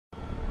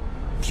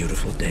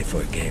Beautiful day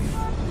for a game.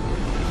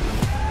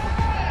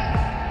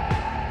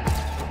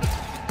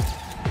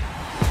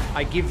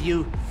 I give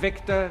you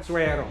Victor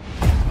Suero.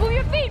 Move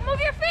your feet! Move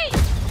your feet!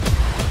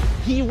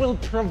 He will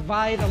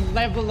provide a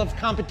level of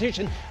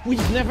competition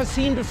we've never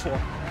seen before.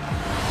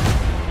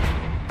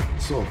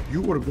 So,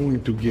 you are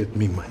going to get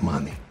me my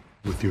money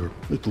with your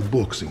little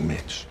boxing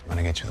match. I'm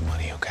gonna get you the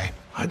money, okay?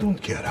 I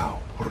don't care how,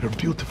 or her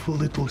beautiful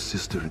little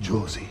sister,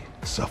 Josie,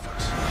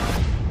 suffers.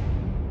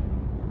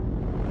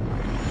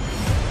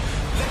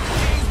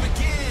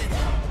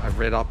 I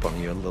read up on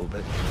you a little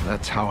bit.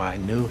 That's how I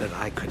knew that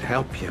I could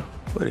help you.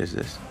 What is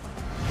this?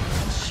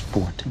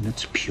 Sport in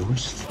its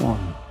purest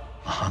form.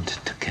 A hunt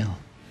to kill.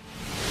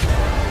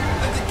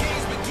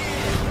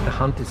 The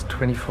hunt is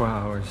 24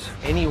 hours.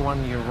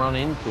 Anyone you run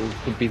into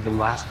could be the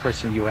last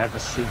person you ever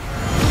see.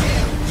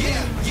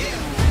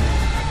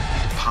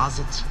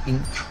 Deposits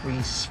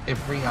increase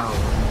every hour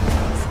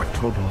for a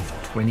total of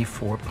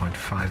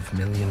 $24.5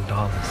 million.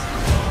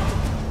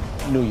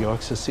 New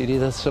York's a city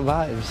that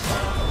survives.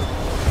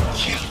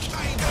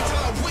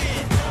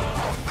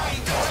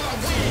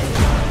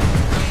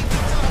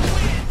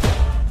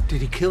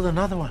 Did he kill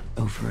another one?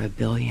 Over $1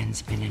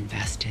 billion's been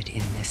invested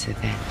in this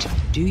event.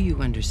 Do you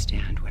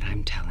understand what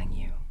I'm telling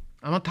you?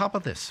 I'm on top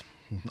of this,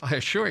 I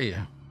assure you.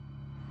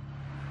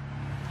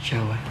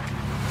 Shall I?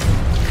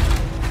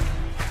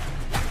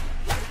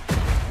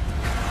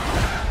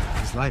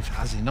 His life,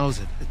 as he knows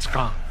it, it's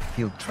gone.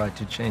 He'll try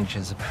to change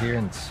his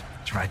appearance,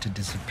 try to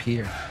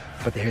disappear.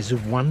 But there's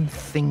one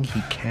thing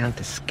he can't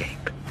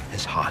escape,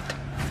 his heart.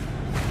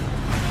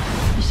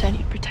 You said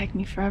you'd protect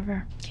me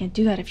forever. Can't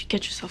do that if you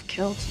get yourself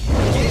killed.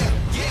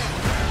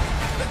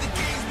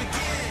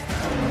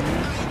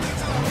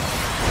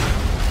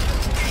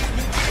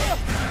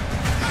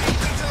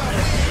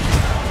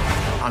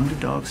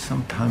 Underdogs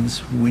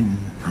sometimes win.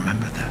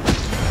 Remember that.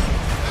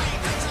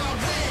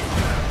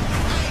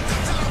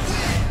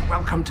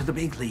 Welcome to the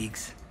big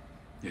leagues.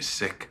 You're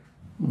sick.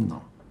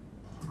 No,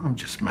 I'm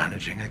just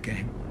managing a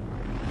game.